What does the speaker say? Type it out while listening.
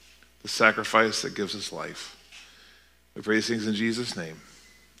the sacrifice that gives us life. We pray these things in Jesus' name.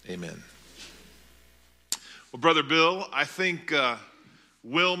 Amen. Well, Brother Bill, I think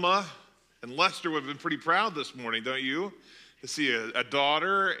Wilma and Lester would have been pretty proud this morning, don't you? To see a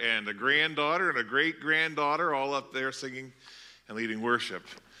daughter and a granddaughter and a great-granddaughter all up there singing and leading worship.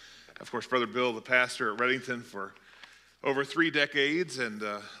 Of course, Brother Bill, the pastor at Reddington for over 3 decades, and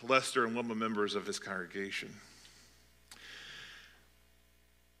Lester and Wilma members of his congregation.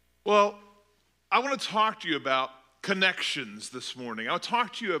 Well, I want to talk to you about connections this morning. I want to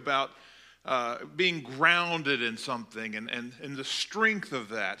talk to you about being grounded in something and the strength of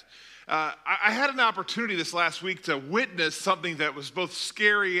that. I had an opportunity this last week to witness something that was both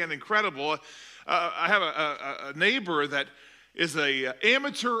scary and incredible. I have a neighbor that is an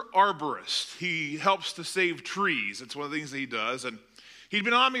amateur arborist. He helps to save trees. It's one of the things that he does. And he'd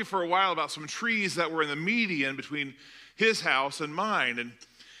been on me for a while about some trees that were in the median between his house and mine. And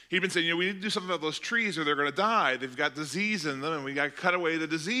he'd been saying, we need to do something about those trees or they're going to die. They've got disease in them and we got to cut away the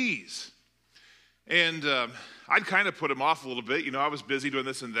disease. And I'd kind of put him off a little bit. I was busy doing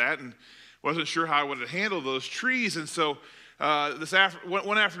this and that and wasn't sure how I wanted to handle those trees. And so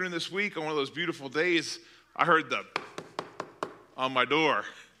one afternoon this week, on one of those beautiful days, I heard the on my door.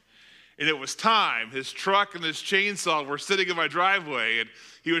 And it was time. His truck and his chainsaw were sitting in my driveway, and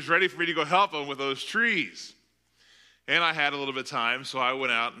he was ready for me to go help him with those trees. And I had a little bit of time, so I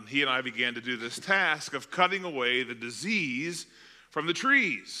went out, and he and I began to do this task of cutting away the disease from the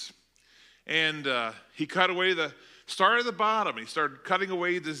trees. And he cut away started at the bottom. He started cutting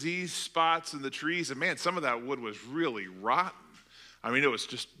away disease spots in the trees. And man, some of that wood was really rotten. I mean, it was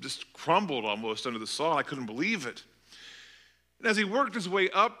just crumbled almost under the saw. I couldn't believe it. And as he worked his way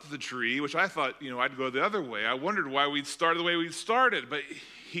up the tree, which I thought, I'd go the other way, I wondered why we'd started the way we'd started. But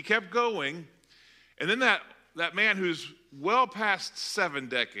he kept going. And then that man who's well past 7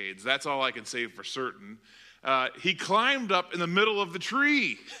 decades, that's all I can say for certain, he climbed up in the middle of the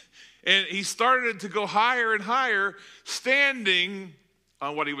tree. And he started to go higher and higher, standing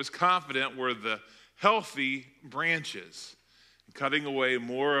on what he was confident were the healthy branches, cutting away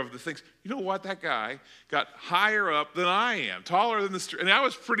more of the things. You know what? That guy got higher up than I am, taller than the street. And I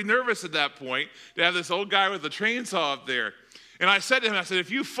was pretty nervous at that point to have this old guy with a chainsaw up there. And I said to him, if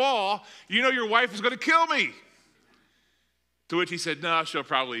you fall, your wife is going to kill me. To which he said, no, she'll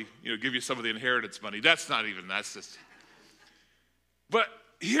probably give you some of the inheritance money. That's just. But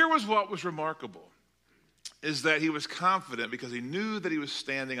here was what was remarkable, is that he was confident because he knew that he was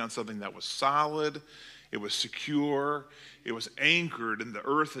standing on something that was solid, it was secure, it was anchored in the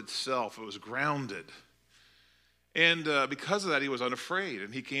earth itself, it was grounded. And because of that, he was unafraid.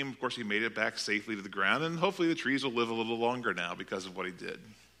 And he made it back safely to the ground, and hopefully the trees will live a little longer now because of what he did.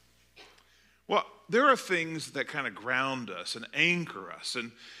 Well, there are things that kind of ground us and anchor us.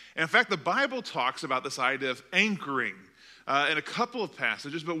 And in fact, the Bible talks about this idea of anchoring in a couple of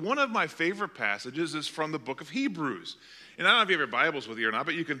passages, but one of my favorite passages is from the book of Hebrews. And I don't know if you have your Bibles with you or not,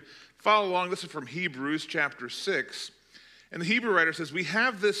 but you can follow along. This is from Hebrews chapter 6. And the Hebrew writer says, we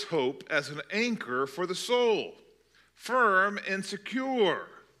have this hope as an anchor for the soul, firm and secure.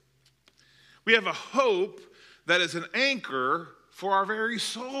 We have a hope that is an anchor for our very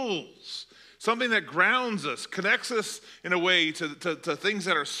souls, something that grounds us, connects us in a way to things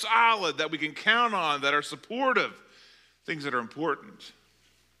that are solid, that we can count on, that are supportive, things that are important.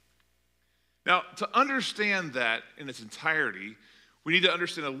 Now, to understand that in its entirety, we need to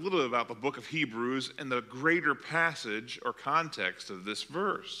understand a little bit about the book of Hebrews and the greater passage or context of this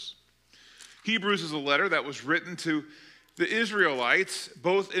verse. Hebrews is a letter that was written to the Israelites,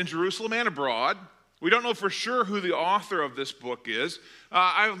 both in Jerusalem and abroad. We don't know for sure who the author of this book is.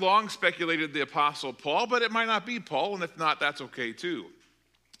 I've long speculated the Apostle Paul, but it might not be Paul, and if not, that's okay too.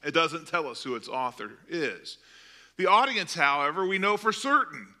 It doesn't tell us who its author is. The audience, however, we know for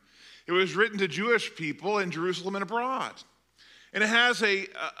certain. It was written to Jewish people in Jerusalem and abroad. And it has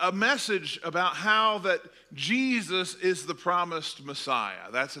a message about how that Jesus is the promised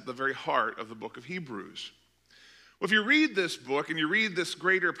Messiah. That's at the very heart of the book of Hebrews. Well, if you read this book and you read this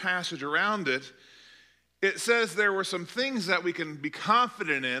greater passage around it, it says there were some things that we can be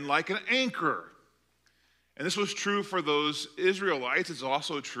confident in, like an anchor. And this was true for those Israelites. It's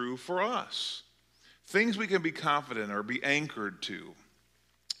also true for us. Things we can be confident or be anchored to.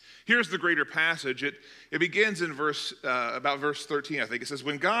 Here's the greater passage. It begins in about verse 13, I think. It says,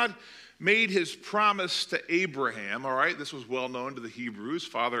 when God made his promise to Abraham, all right, this was well known to the Hebrews,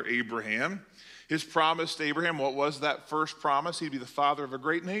 Father Abraham. His promise to Abraham, what was that first promise? He'd be the father of a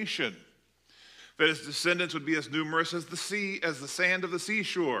great nation. That his descendants would be as numerous as the sea, as the sand of the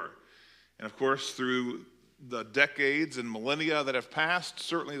seashore. And of course, through the decades and millennia that have passed,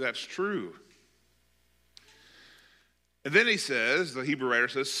 certainly that's true. And then he says, the Hebrew writer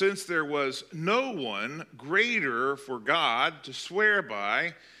says, since there was no one greater for God to swear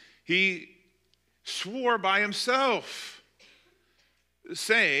by, he swore by himself,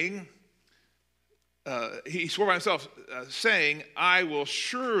 saying, I will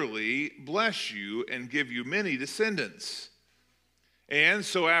surely bless you and give you many descendants. And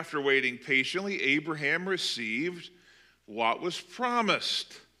so after waiting patiently, Abraham received what was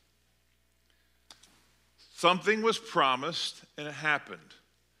promised. Something was promised and it happened.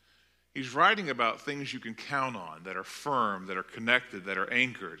 He's writing about things you can count on, that are firm, that are connected, that are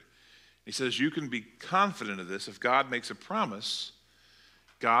anchored. He says you can be confident of this. If God makes a promise,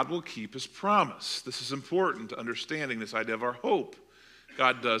 God will keep his promise. This is important to understanding this idea of our hope.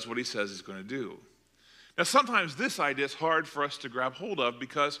 God does what he says he's going to do. Now, sometimes this idea is hard for us to grab hold of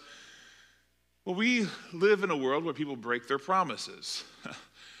because, well, we live in a world where people break their promises.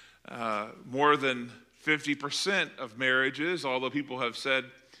 More than 50% of marriages, although people have said,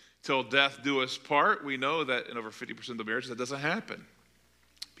 till death do us part, we know that in over 50% of the marriages that doesn't happen.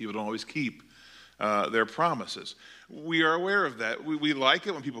 People don't always keep their promises. We are aware of that. We like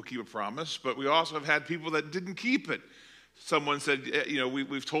it when people keep a promise, but we also have had people that didn't keep it. Someone said,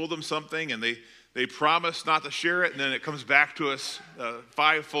 we've told them something and they promised not to share it, and then it comes back to us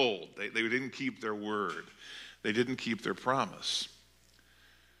fivefold. They didn't keep their word. They didn't keep their promise.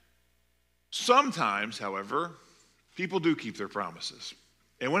 Sometimes, however, people do keep their promises.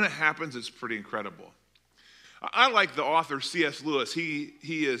 And when it happens, it's pretty incredible. I like the author C.S. Lewis. He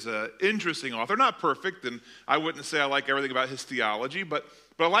is an interesting author. Not perfect, and I wouldn't say I like everything about his theology, but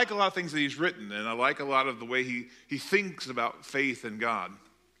I like a lot of things that he's written, and I like a lot of the way he thinks about faith in God.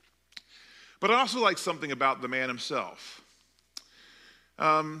 But I also like something about the man himself.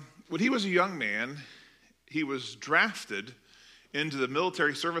 When he was a young man, he was drafted into the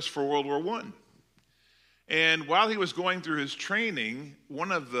military service for World War I. And while he was going through his training, one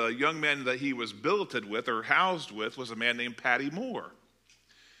of the young men that he was billeted with or housed with was a man named Patty Moore.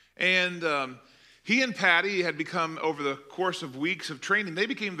 And he and Patty had become, over the course of weeks of training, they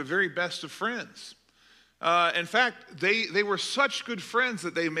became the very best of friends. In fact, they were such good friends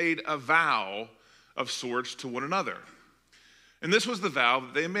that they made a vow of sorts to one another. And this was the vow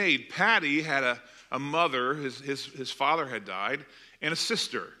that they made. Patty had a mother, his father had died, and a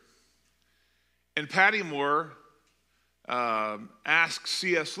sister. And Patty Moore asked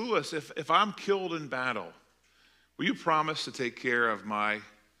C.S. Lewis, if I'm killed in battle, will you promise to take care of my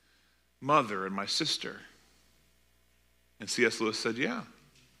mother and my sister? And C.S. Lewis said, yeah,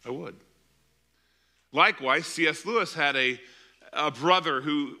 I would. Likewise, C.S. Lewis had a brother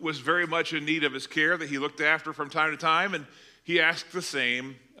who was very much in need of his care that he looked after from time to time, and he asked the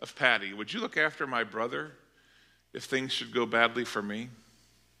same of Patty. Would you look after my brother if things should go badly for me?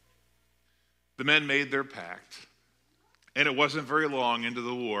 The men made their pact, and it wasn't very long into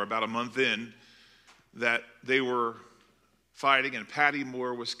the war, about a month in, that they were fighting, and Patty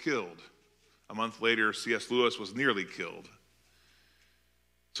Moore was killed. A month later, C.S. Lewis was nearly killed.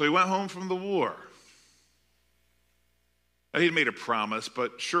 So he went home from the war. Now, he'd made a promise,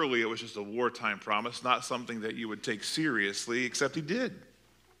 but surely it was just a wartime promise, not something that you would take seriously, except he did.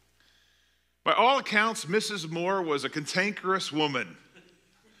 By all accounts, Mrs. Moore was a cantankerous woman.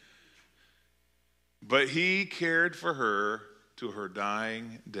 But he cared for her to her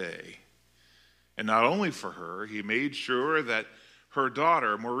dying day. And not only for her, he made sure that her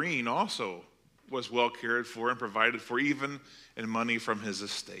daughter, Maureen, also was well cared for and provided for, even in money from his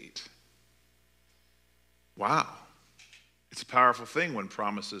estate. Wow. It's a powerful thing when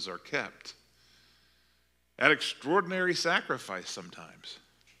promises are kept. At extraordinary sacrifice sometimes.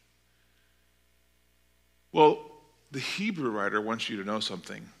 Well, the Hebrew writer wants you to know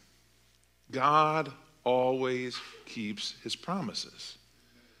something. God always keeps his promises.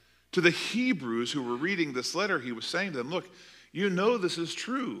 To the Hebrews who were reading this letter, he was saying to them, look, you know this is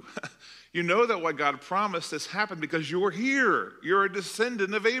true. You know that what God promised has happened because you're here. You're a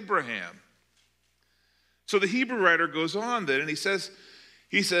descendant of Abraham. So the Hebrew writer goes on then, and he says,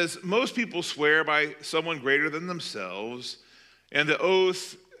 most people swear by someone greater than themselves, and the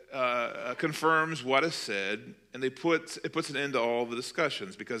oath confirms what is said, and it puts an end to all the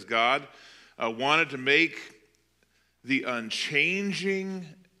discussions because God wanted to make the unchanging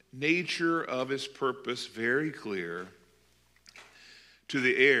nature of his purpose very clear to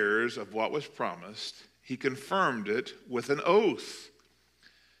the heirs of what was promised. He confirmed it with an oath.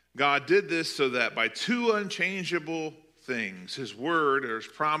 God did this so that by two unchangeable things, his word or his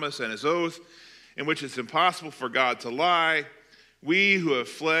promise and his oath, in which it's impossible for God to lie, we who have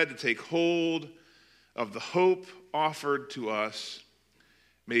fled to take hold of the hope offered to us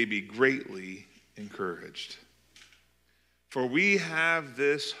may be greatly encouraged. For we have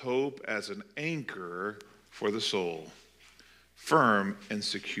this hope as an anchor for the soul, firm and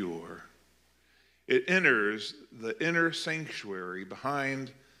secure. It enters the inner sanctuary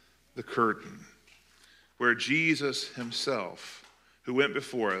behind the curtain, where Jesus himself, who went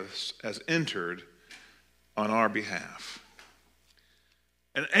before us, has entered on our behalf.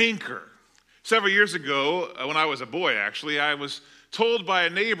 An anchor. Several years ago, when I was a boy, actually, I was told by a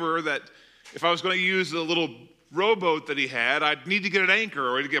neighbor that if I was going to use the little rowboat that he had, I'd need to get an anchor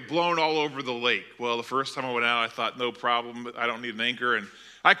or it'd get blown all over the lake. Well, the first time I went out, I thought, no problem, I don't need an anchor. And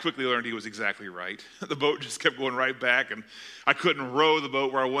I quickly learned he was exactly right. The boat just kept going right back, and I couldn't row the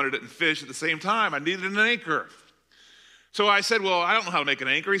boat where I wanted it and fish at the same time. I needed an anchor. So I said, well, I don't know how to make an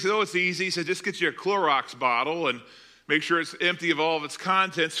anchor. He said, oh, it's easy. He said, just get you a Clorox bottle and make sure it's empty of all of its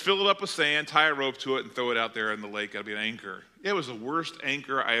contents, fill it up with sand, tie a rope to it, and throw it out there in the lake. That'll be an anchor. It was the worst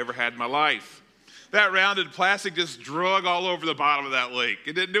anchor I ever had in my life. That rounded plastic just drug all over the bottom of that lake.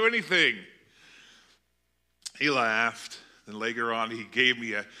 It didn't do anything. He laughed. Then later on, he gave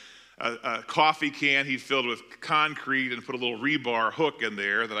me a coffee can he'd filled with concrete and put a little rebar hook in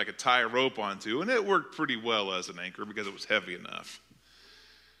there that I could tie a rope onto. And it worked pretty well as an anchor because it was heavy enough.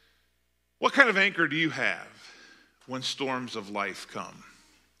 What kind of anchor do you have when storms of life come?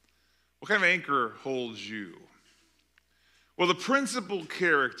 What kind of anchor holds you? Well, the principal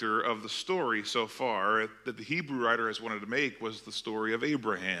character of the story so far that the Hebrew writer has wanted to make was the story of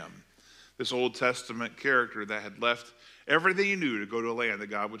Abraham, this Old Testament character that had left everything he knew to go to a land that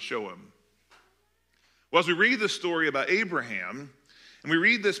God would show him. Well, as we read the story about Abraham, and we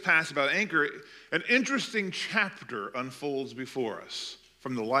read this passage about anchor, an interesting chapter unfolds before us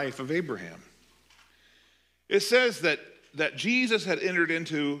from the life of Abraham. It says that Jesus had entered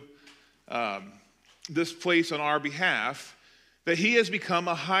into this place on our behalf, that he has become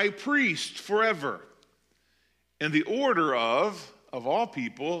a high priest forever in the order of all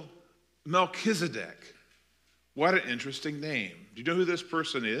people, Melchizedek. What an interesting name. Do you know who this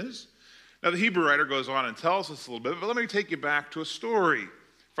person is? Now, the Hebrew writer goes on and tells us a little bit, but let me take you back to a story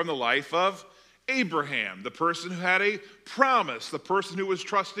from the life of Abraham, the person who had a promise, the person who was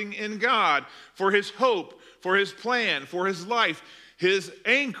trusting in God for his hope, for his plan, for his life. His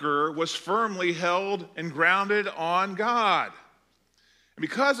anchor was firmly held and grounded on God. And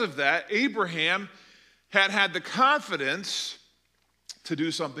because of that, Abraham had the confidence to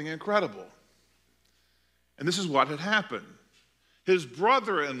do something incredible. And this is what had happened. His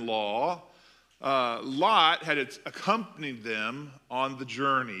brother-in-law, Lot, had accompanied them on the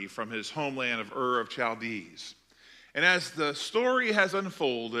journey from his homeland of Ur of Chaldees. And as the story has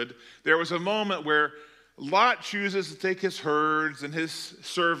unfolded, there was a moment where Lot chooses to take his herds and his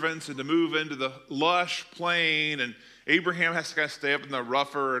servants and to move into the lush plain, and Abraham has to kind of stay up in the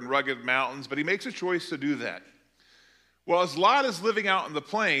rougher and rugged mountains, but he makes a choice to do that. Well, as Lot is living out in the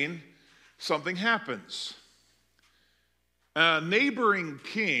plain, something happens. A neighboring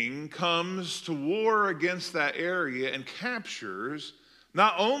king comes to war against that area and captures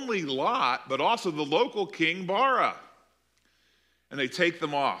not only Lot, but also the local king, Bara. And they take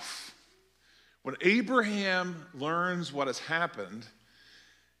them off. When Abraham learns what has happened,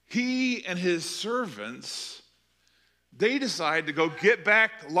 he and his servants, they decide to go get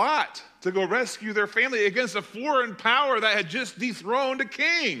back Lot, to go rescue their family against a foreign power that had just dethroned a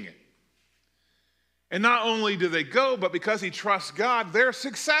king. And not only do they go, but because he trusts God, they're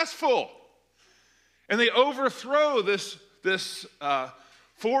successful. And they overthrow this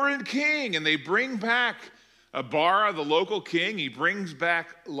foreign king, and they bring back Bara, the local king. He brings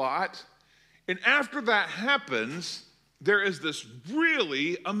back Lot. And after that happens, there is this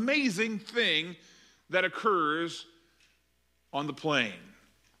really amazing thing that occurs on the plain.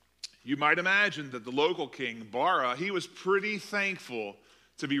 You might imagine that the local king, Bara, he was pretty thankful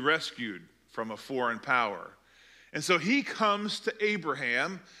to be rescued from a foreign power. And so he comes to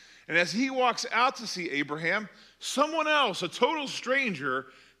Abraham, and as he walks out to see Abraham, someone else, a total stranger,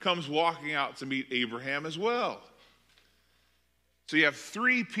 comes walking out to meet Abraham as well. So you have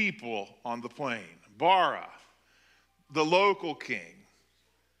three people on the plain: Bara, the local king,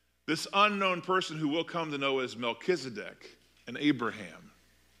 this unknown person who we'll come to know as Melchizedek, and Abraham.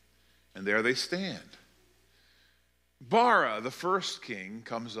 And there they stand. Bara, the first king,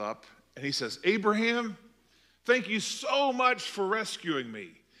 comes up and he says, Abraham, thank you so much for rescuing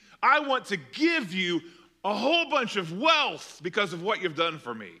me. I want to give you a whole bunch of wealth because of what you've done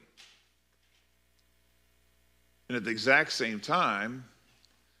for me. And at the exact same time,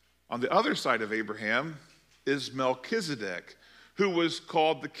 on the other side of Abraham is Melchizedek, who was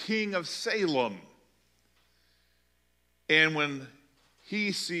called the king of Salem. And when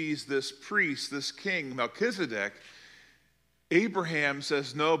he sees this priest, this king, Melchizedek, Abraham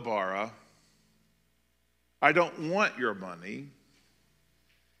says, "No, Bara, I don't want your money,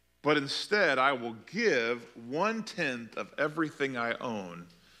 but instead I will give 1/10 of everything I own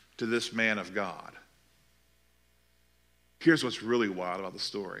to this man of God." Here's what's really wild about the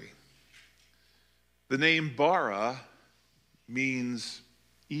story. The name Bara means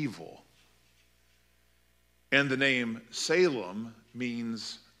evil, and the name Salem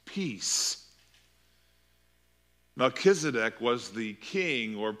means peace. Melchizedek was the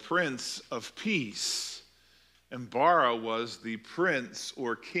king or prince of peace, and Bara was the prince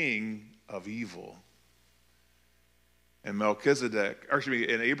or king of evil. And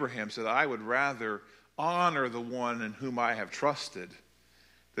and Abraham said, "I would rather honor the one in whom I have trusted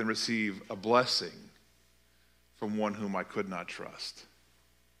than receive a blessing from one whom I could not trust."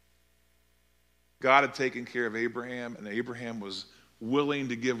 God had taken care of Abraham, and Abraham was willing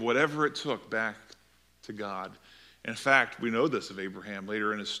to give whatever it took back to God. In fact, we know this of Abraham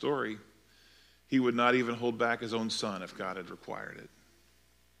later in his story. He would not even hold back his own son if God had required it.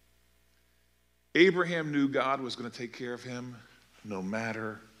 Abraham knew God was going to take care of him no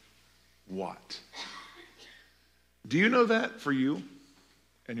matter what. Do you know that for you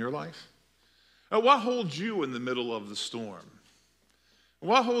in your life? What holds you in the middle of the storm?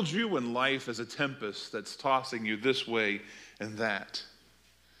 What holds you when life is a tempest that's tossing you this way and that?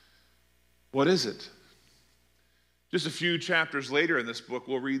 What is it? Just a few chapters later in this book,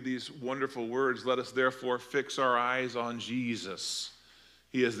 we'll read these wonderful words. "Let us therefore fix our eyes on Jesus.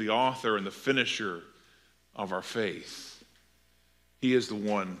 He is the author and the finisher of our faith." He is the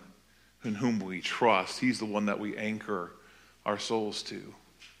one in whom we trust. He's the one that we anchor our souls to.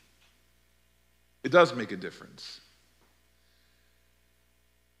 It does make a difference.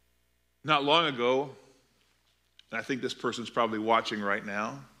 Not long ago, and I think this person's probably watching right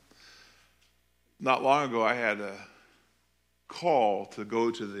now, not long ago I had a call to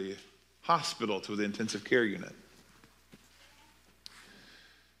go to the hospital, to the intensive care unit.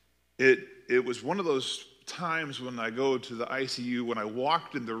 It was one of those times when I go to the ICU, when I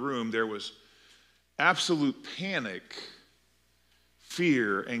walked in the room, there was absolute panic,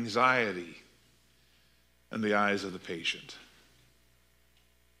 fear, anxiety in the eyes of the patient.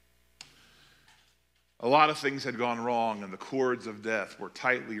 A lot of things had gone wrong, and the cords of death were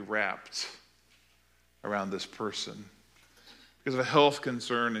tightly wrapped around this person. Because of a health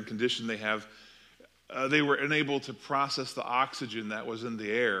concern and condition they have, they were unable to process the oxygen that was in the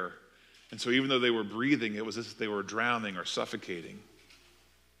air. And so even though they were breathing, it was as if they were drowning or suffocating.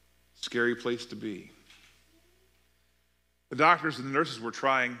 Scary place to be. The doctors and the nurses were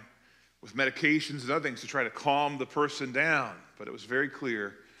trying with medications and other things to try to calm the person down, but it was very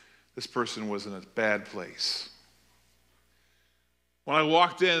clear this person was in a bad place. When I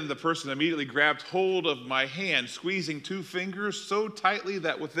walked in, the person immediately grabbed hold of my hand, squeezing 2 fingers so tightly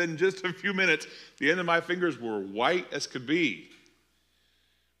that within just a few minutes, the end of my fingers were white as could be.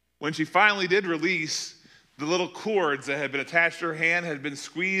 When she finally did release, the little cords that had been attached to her hand had been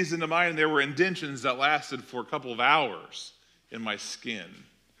squeezed into mine, and there were indentions that lasted for a couple of hours in my skin.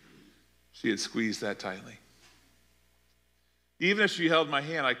 She had squeezed that tightly. Even as she held my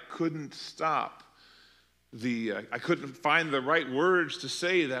hand, I couldn't stop. I couldn't find the right words to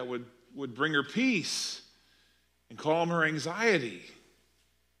say that would bring her peace and calm her anxiety.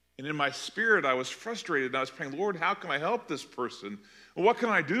 And in my spirit, I was frustrated. And I was praying, "Lord, how can I help this person? What can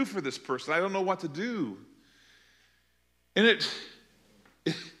I do for this person? I don't know what to do." And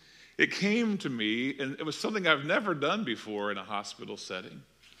it came to me, and it was something I've never done before in a hospital setting.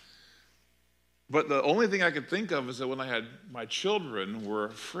 But the only thing I could think of is that when I had my children were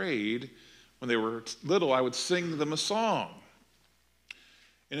afraid, when they were little, I would sing them a song.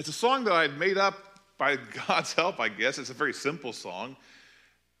 And it's a song that I'd made up by God's help, I guess. It's a very simple song.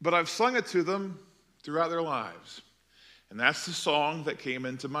 But I've sung it to them throughout their lives. And that's the song that came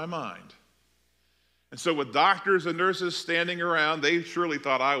into my mind. And so with doctors and nurses standing around, they surely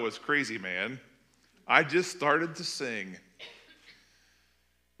thought I was crazy, man. I just started to sing.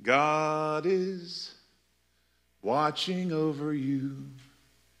 God is watching over you.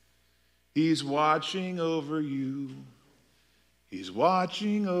 He's watching over you. He's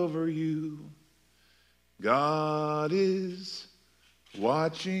watching over you. God is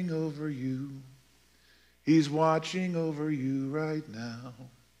watching over you. He's watching over you right now.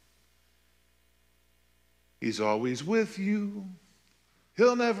 He's always with you.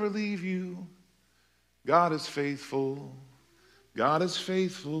 He'll never leave you. God is faithful. God is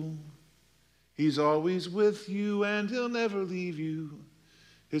faithful. He's always with you, and he'll never leave you.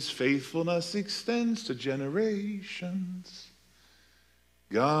 His faithfulness extends to generations.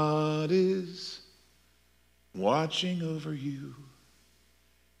 God is watching over you.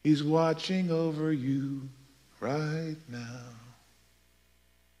 He's watching over you right now.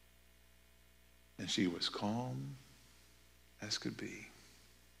 And she was calm as could be.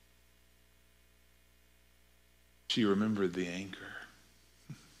 She remembered the anchor.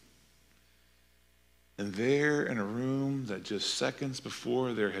 And there in a room that just seconds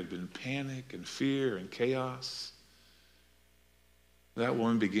before there had been panic and fear and chaos, that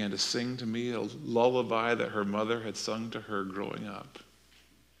woman began to sing to me a lullaby that her mother had sung to her growing up.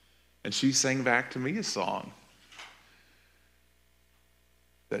 And she sang back to me a song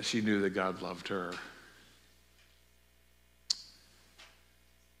that she knew that God loved her.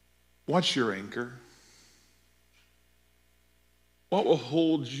 What's your anchor? What will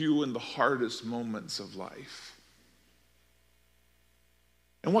hold you in the hardest moments of life?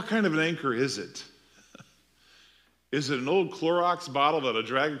 And what kind of an anchor is it? Is it an old Clorox bottle that'll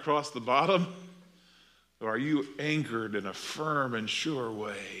drag across the bottom? Or are you anchored in a firm and sure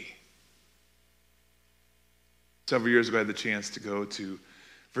way? Several years ago, I had the chance to go to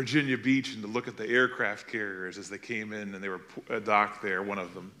Virginia Beach and to look at the aircraft carriers as they came in and they were docked there, one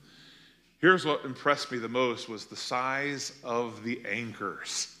of them. Here's what impressed me the most was the size of the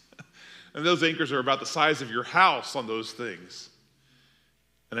anchors. And those anchors are about the size of your house on those things.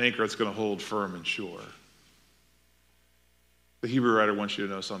 An anchor that's going to hold firm and sure. The Hebrew writer wants you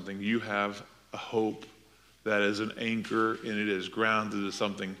to know something. You have a hope that is an anchor and it is grounded in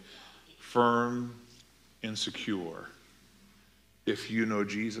something firm and secure if you know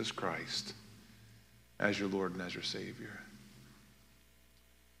Jesus Christ as your Lord and as your Savior.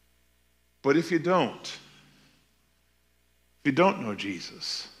 But if you don't know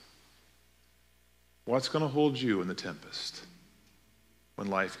Jesus, what's going to hold you in the tempest when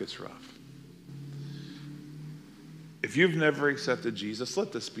life gets rough? If you've never accepted Jesus,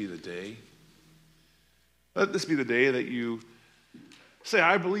 let this be the day. Let this be the day that you say,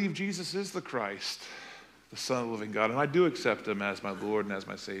 I believe Jesus is the Christ, the Son of the living God, and I do accept him as my Lord and as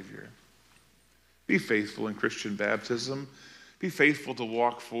my Savior. Be faithful in Christian baptism. Be faithful to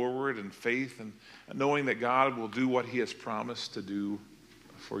walk forward in faith and knowing that God will do what he has promised to do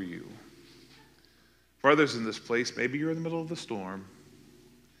for you. For others in this place, maybe you're in the middle of the storm.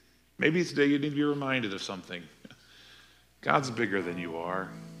 Maybe today you need to be reminded of something. God's bigger than you are.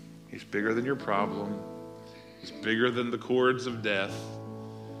 He's bigger than your problem. He's bigger than the cords of death.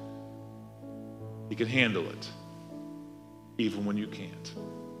 He can handle it, even when you can't.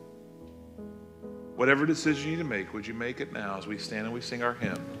 Whatever decision you need to make, would you make it now as we stand and we sing our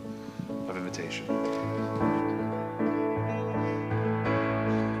hymn of invitation?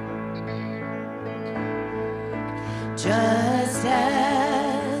 Just as